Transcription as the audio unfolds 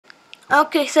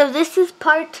Okay, so this is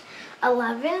part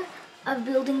 11 of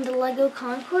building the Lego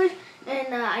Concorde,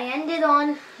 and I ended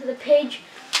on the page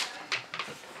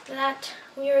that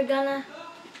we were gonna,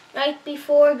 right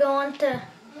before go on to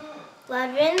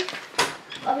 11.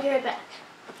 I'll be right back.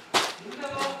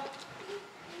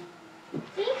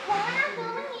 See, I'm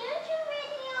filming a YouTube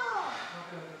video.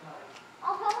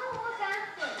 I'll come and walk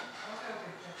after.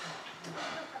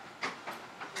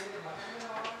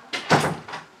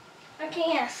 Okay,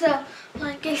 yeah, so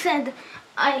like I said,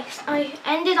 I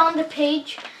ended on the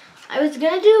page. I was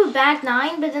gonna do bag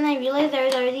 9, but then I realized I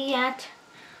was already at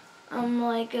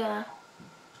like a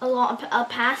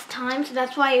past time, so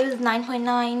that's why it was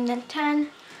 9.9 and 10.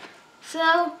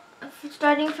 So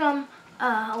starting from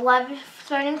 11,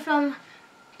 starting from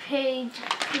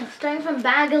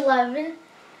bag 11,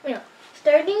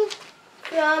 starting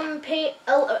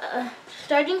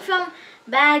from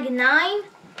bag 9.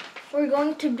 We're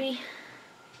going to be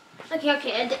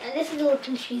okay. This is a little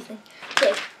confusing.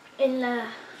 Okay, in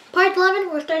part 11,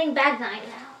 we're starting bag 9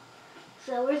 now.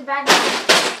 So where's bag 9?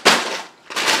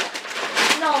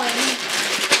 9.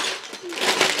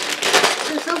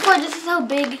 So far, this is how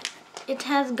big it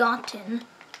has gotten.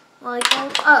 Like,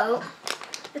 oh,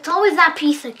 it's always that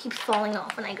piece that keeps falling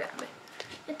off when I grab it.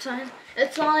 It's fine.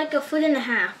 It's not like 1.5 feet,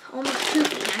 almost 2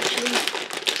 feet actually.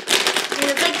 And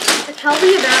it's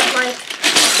probably about like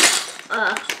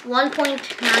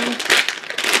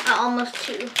 1.9, almost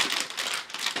 2.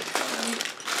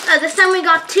 This time we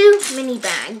got 2 mini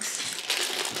bags.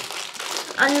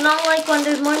 And not like when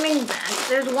there's more mini bags.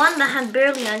 There's one that had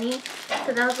barely any,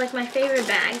 so that was like my favorite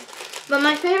bag. But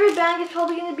my favorite bag is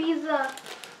probably gonna be the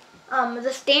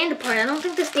stand part. I don't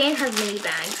think the stand has mini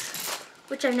bags,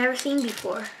 which I've never seen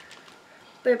before,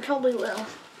 but it probably will.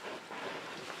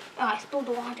 Oh, I spilled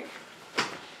the water.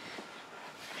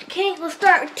 Okay, let's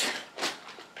start.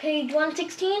 Page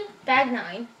 116, bag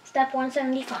 9, step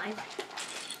 175.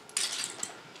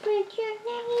 Put your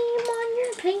name on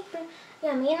your paper.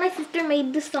 Yeah, me and my sister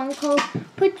made this song called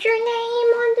Put Your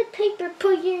Name on the Paper,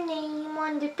 Put Your Name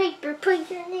on the Paper, Put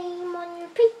Your Name on your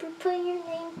paper, Put Your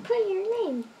Name, Put Your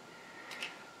Name.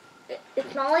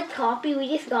 It's not like copy, we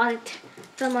just got it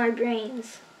from our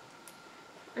brains.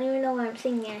 I don't even know why I'm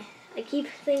singing it. I keep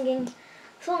singing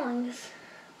songs.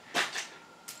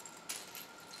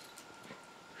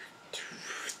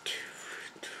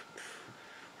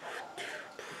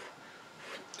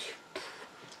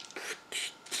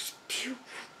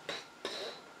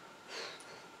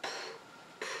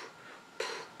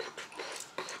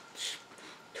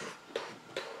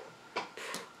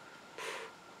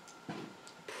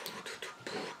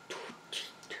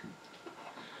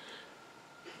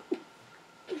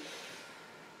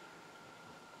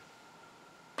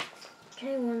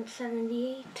 Okay,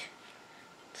 178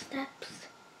 steps.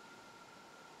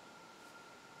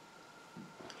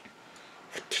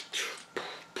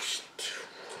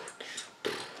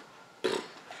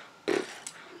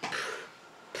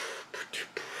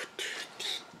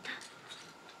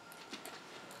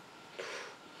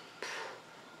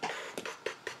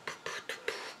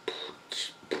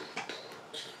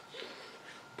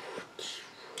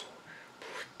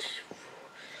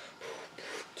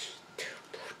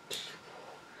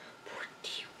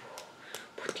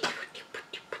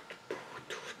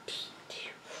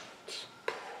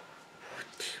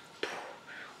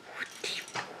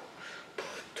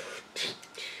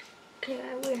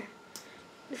 Okay,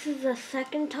 this is the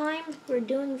second time we're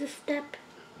doing this step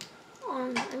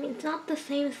it's not the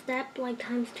same step like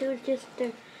times 2, it's just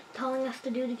they're telling us to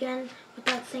do it again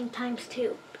without saying times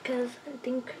 2, because I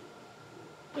think,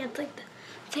 yeah, it's like the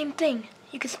same thing.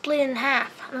 You could split it in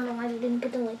half. I don't know why they didn't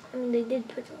put them like, they did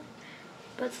put them,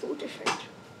 but it's a little different.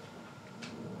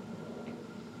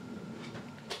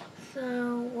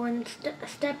 So we're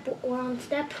on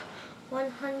step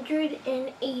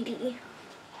 180.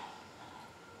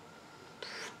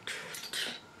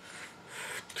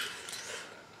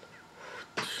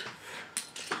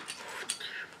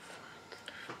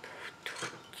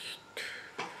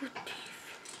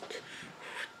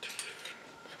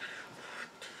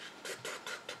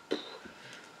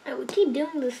 I would keep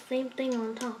doing the same thing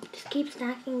on top. Just keep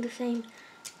stacking the same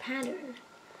pattern.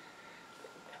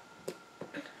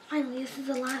 Finally, this is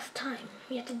the last time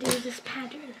we have to do this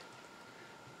pattern.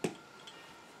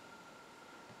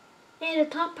 And the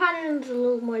top pattern is a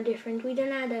little more different. We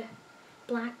didn't add a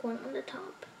black one on the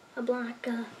top. A black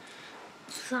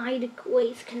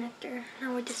sideways connector.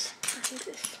 Now we're just adding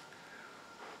this.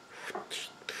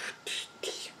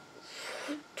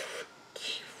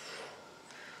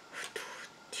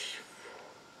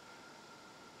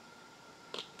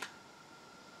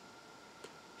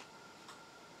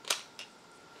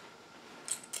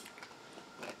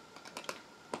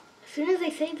 As soon as I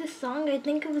say this song, I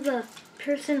think of the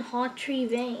person Hawtree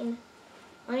Vane.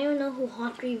 I don't even know who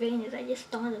Hawtree Vane is. I just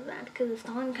thought of that because the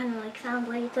song kind of like sounds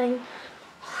like it's like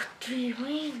Hawtree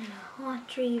Vane,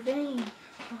 Hawtree Vane.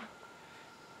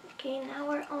 Okay, now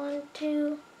we're on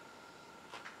to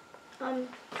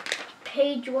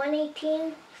page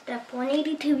 118, step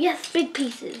 182. Yes, big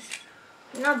pieces.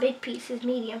 Not big pieces,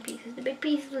 medium pieces. The big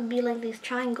pieces would be like these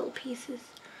triangle pieces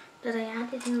that I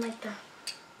added in like the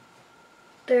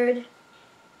third,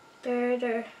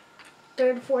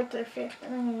 fourth, or fifth. I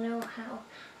don't even know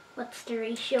what's the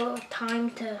ratio of time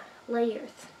to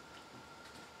layers.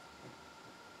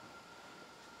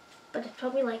 But it's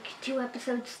probably like 2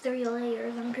 episodes, 3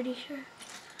 layers, I'm pretty sure.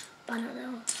 But I don't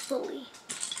know fully.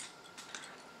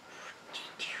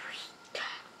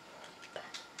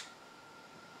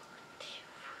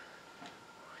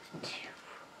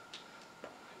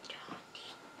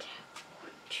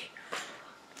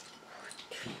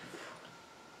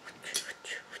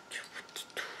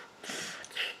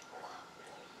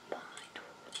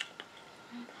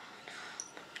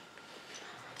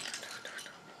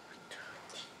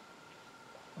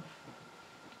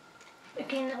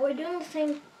 Okay, now we're doing the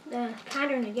same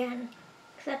pattern again,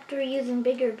 except we're using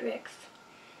bigger bricks.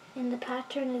 And the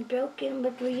pattern is broken,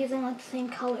 but we're using like the same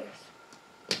colors.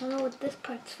 I don't know what this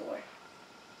part's for.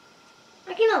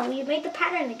 Okay, no, we made the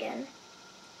pattern again.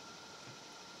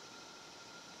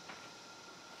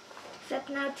 Except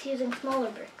now it's using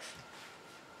smaller bricks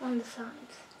on the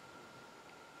sides.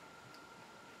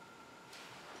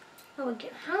 Oh,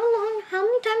 again, how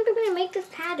many times are we gonna make this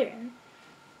pattern?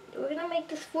 We're gonna make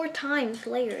this 4 times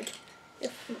layered,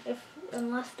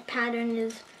 unless the pattern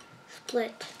is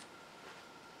split.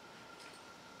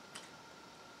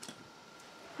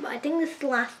 But I think this is the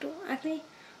last one. Actually,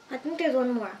 I think there's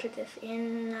one more after this,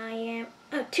 and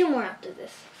 2 more after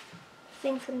this. This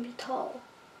thing's gonna be tall.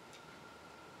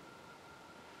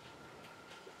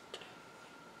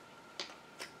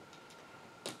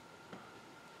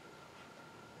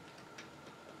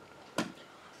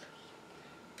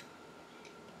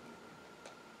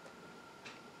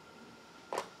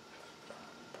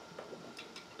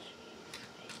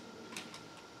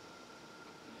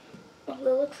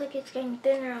 Well, it looks like it's getting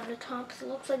thinner on the top, so it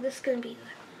looks like this is going to be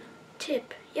the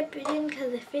tip. Yep, it did,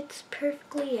 because it fits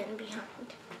perfectly in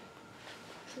behind.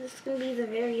 So this is going to be the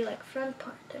very, like, front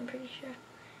part, I'm pretty sure. I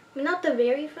mean, not the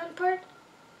very front part.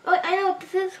 Oh, I know what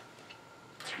this is.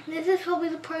 This is probably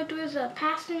the part where the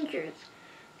passengers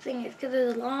thing is, because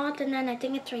there's a lot, and then I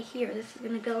think it's right here. This is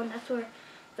going to go, and that's where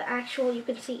the actual, you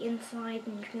can see inside,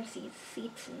 and you can see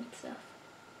seats and stuff.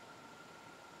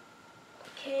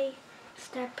 Okay.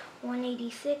 Step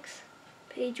 186,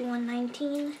 page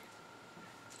 119.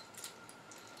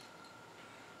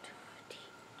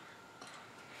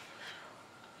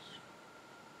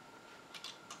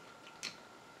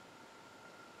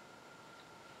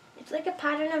 It's like a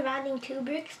pattern of adding 2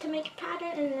 bricks to make a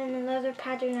pattern, and then another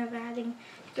pattern of adding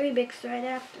 3 bricks right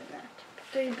after that.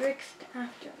 3 bricks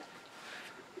after that.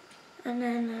 And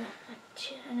then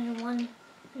 1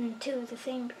 and 2 of the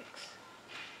same bricks.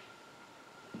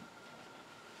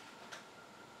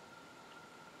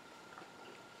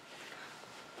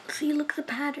 See, look at the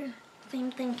pattern.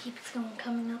 Same thing keeps going,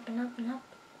 coming up and up and up.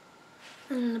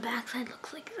 And then the back side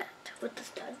looks like that, with the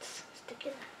studs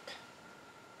sticking out.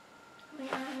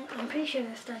 I'm pretty sure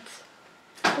the studs.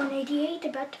 188,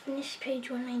 about to finish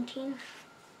page 119.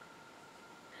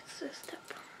 That's the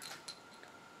step.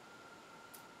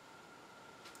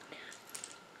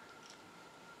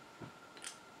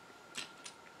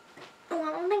 Oh,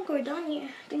 I don't think we're done yet.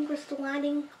 I think we're still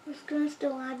adding, we're gonna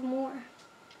still add more.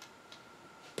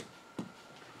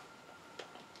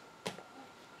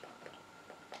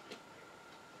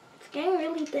 Getting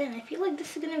really thin. I feel like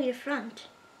this is going to be the front.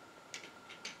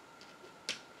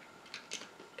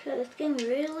 Because it's getting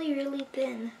really, really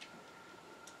thin.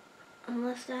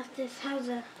 Unless this has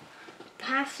a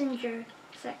passenger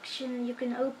section you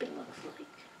can open, looks like.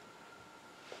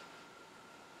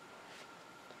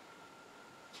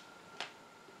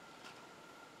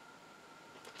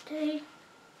 Okay.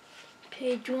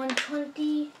 Page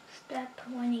 120, step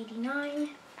 189.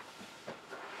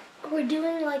 We're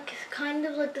doing like kind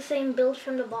of like the same build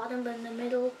from the bottom, but in the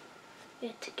middle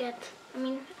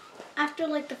after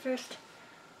like the first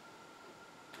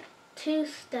 2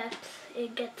 steps,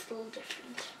 it gets a little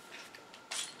different.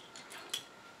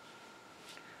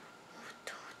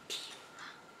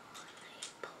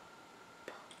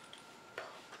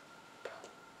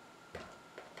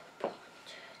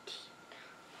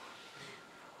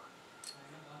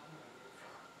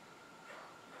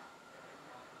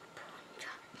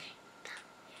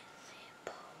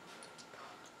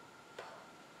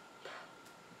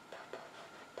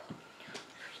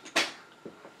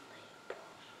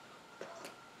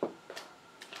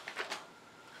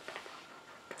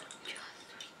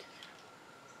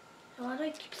 Why do I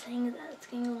keep saying that? It's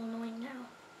getting a little annoying now.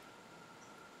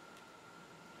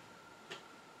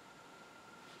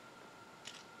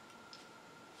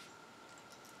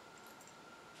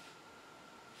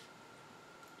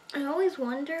 I always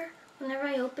wonder whenever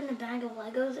I open a bag of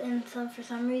Legos and for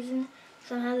some reason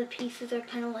somehow the pieces are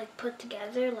kind of like put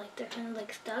together, like they're kind of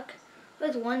like stuck. I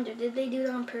always wonder, did they do it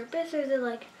on purpose, or is it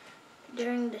like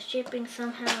during the shipping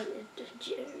somehow it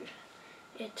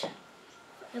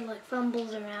like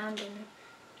fumbles around and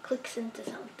clicks into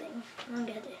something? I don't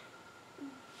get it.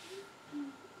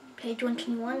 Page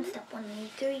 121, step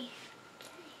 193.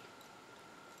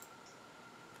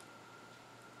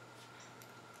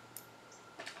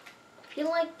 I feel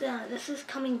like this is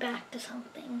coming back to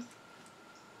something,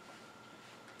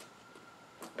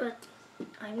 but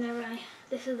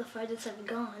this is the farthest I've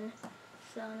gone,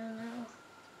 so I don't know.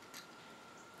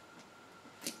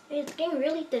 It's getting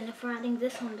really thin if we're adding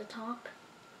this on the top.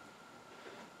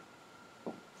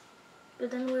 But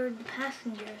then where would the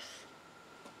passengers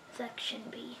section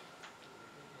be?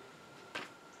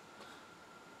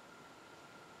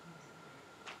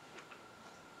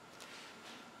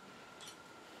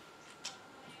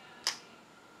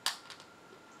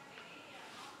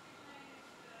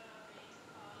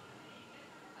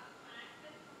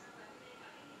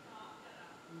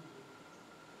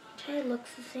 Okay, it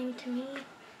looks the same to me.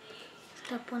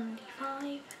 Step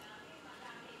 195.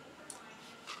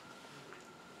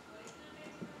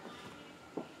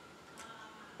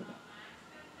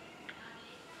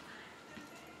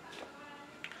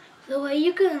 The way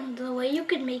you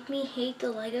could make me hate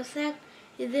the Lego set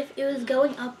is if it was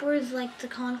going upwards like the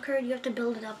CONCORDE. You have to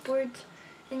build it upwards,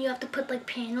 and you have to put like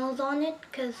panels on it,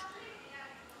 because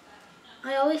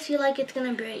I always feel like it's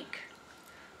gonna break,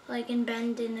 like and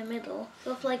bend in the middle.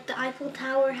 So if like the Eiffel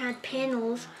Tower had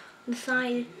panels on the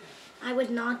side, I would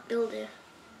not build it.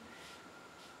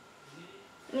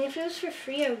 I mean, if it was for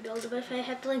free, I would build it, but if I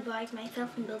had to like buy it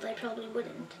myself and build it, I probably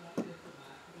wouldn't.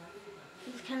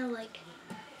 It's kind of like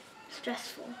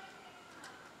stressful.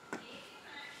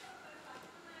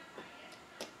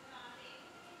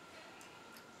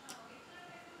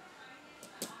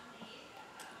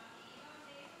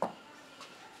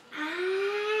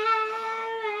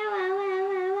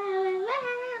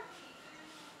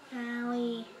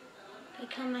 I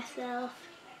kill myself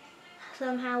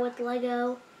somehow with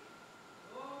Lego.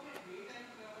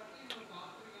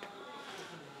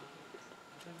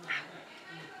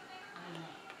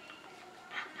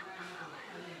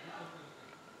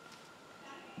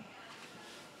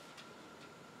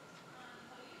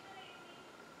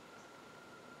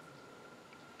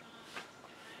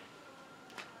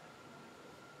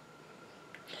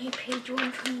 Okay, page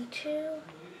 122,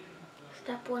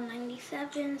 step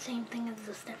 197, same thing as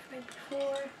the step right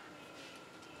before.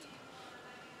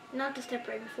 Not the step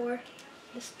right before,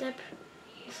 the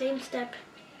same step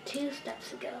 2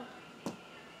 steps ago.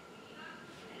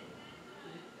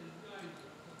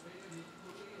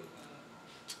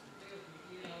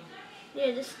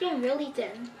 Yeah, this is getting really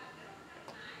thin.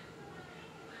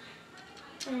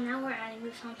 And now we're adding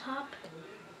this on top.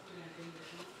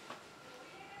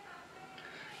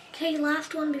 Okay,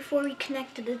 last one before we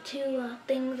connected the two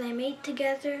things I made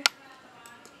together.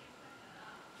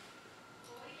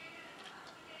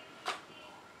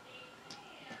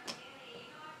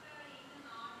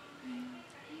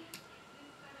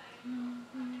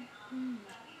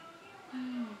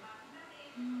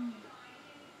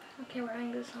 Okay, we're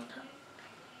adding this on top.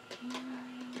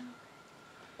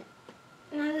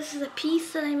 Now this is a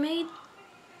piece that I made.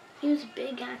 Seems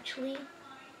big actually,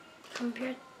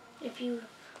 compared if you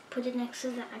put it next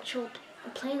to the actual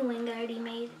plane wing I already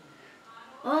made.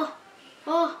 Oh,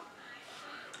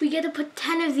 we get to put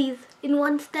 10 of these in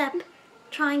one step.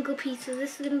 Triangle pieces.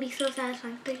 This is gonna be so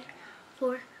satisfying. 3,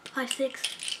 4, 5,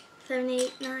 6, 7,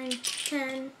 8, 9,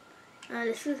 10.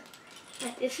 This is.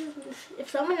 If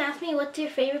someone asked me what's your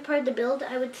favorite part of the build,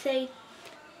 I would say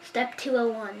step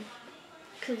 201,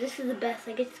 because this is the best.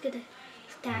 I just gotta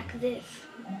stack this,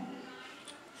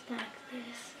 stack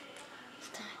this,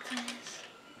 stack this.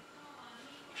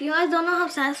 If you guys don't know how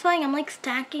satisfying, I'm like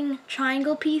stacking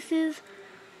triangle pieces,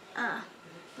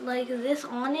 like this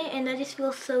on it, and that just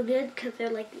feels so good because they're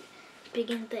like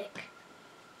big and thick.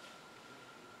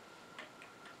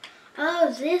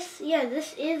 Oh, this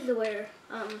is where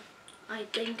I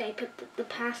think I put the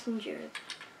passengers.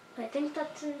 I think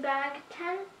that's in bag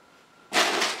 10.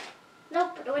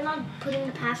 Nope, we're not putting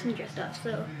the passenger stuff.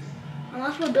 So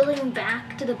unless we're building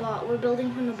back to the bottom, we're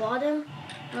building from the bottom.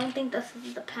 I don't think this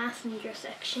is the passenger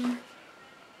section.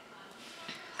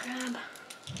 Grab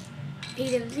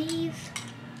 8 of these.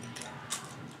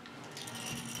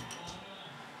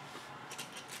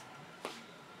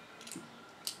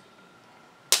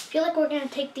 feel like we're gonna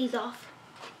take these off.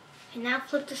 And now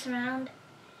flip this around.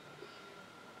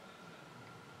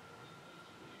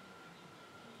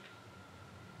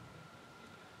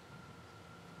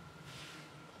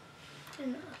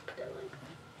 And put it like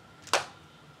that.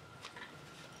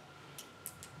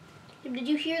 Did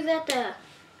you hear that?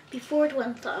 Before it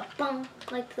went bump,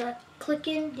 like the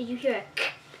clicking. Did you hear it?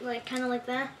 Like kind of like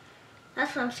that?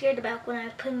 That's what I'm scared about when I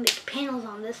was putting the panels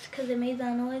on this, because it made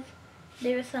that noise.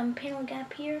 There's some panel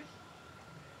gap here.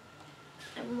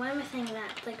 And why am I saying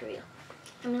that? It's like real.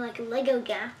 I mean like a Lego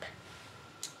gap.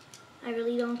 I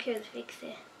really don't care to fix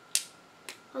it.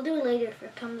 I'll do it later if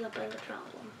it comes up as a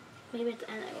problem. Maybe at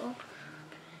the end I will.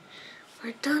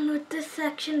 We're done with this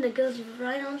section that goes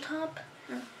right on top.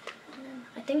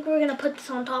 I think we're gonna put this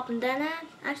on top and then add.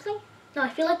 Actually, no, I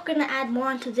feel like we're gonna add more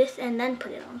onto this and then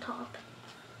put it on top.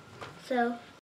 So